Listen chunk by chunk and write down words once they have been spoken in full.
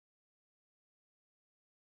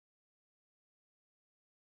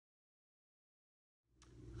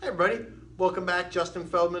Hi everybody, welcome back. Justin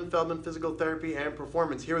Feldman, Feldman Physical Therapy and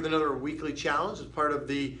Performance, here with another weekly challenge as part of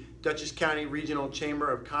the Dutchess County Regional Chamber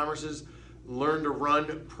of Commerce's Learn to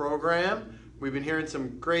Run program. We've been hearing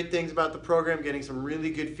some great things about the program, getting some really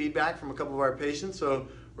good feedback from a couple of our patients, so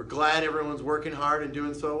we're glad everyone's working hard and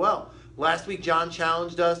doing so well. Last week John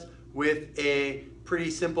challenged us with a pretty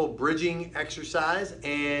simple bridging exercise,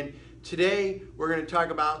 and today we're going to talk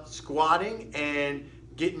about squatting and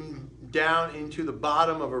getting down into the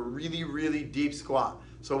bottom of a really deep squat.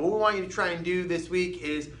 So what we want you to try and do this week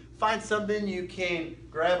is find something you can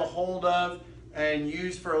grab a hold of and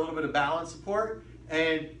use for a little bit of balance support,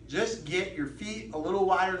 and just get your feet a little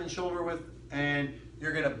wider than shoulder width, and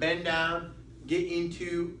you're going to bend down, get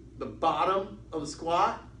into the bottom of the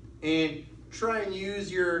squat, and try and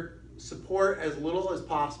use your support as little as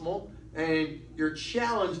possible. And your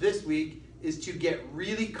challenge this week is to get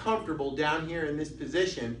really comfortable down here in this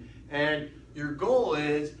position. And your goal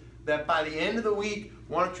is that by the end of the week,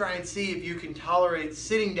 want to try and see if you can tolerate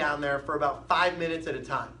sitting down there for about 5 minutes at a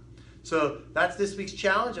time. So that's this week's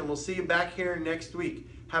challenge, and we'll see you back here next week.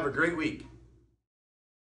 Have a great week.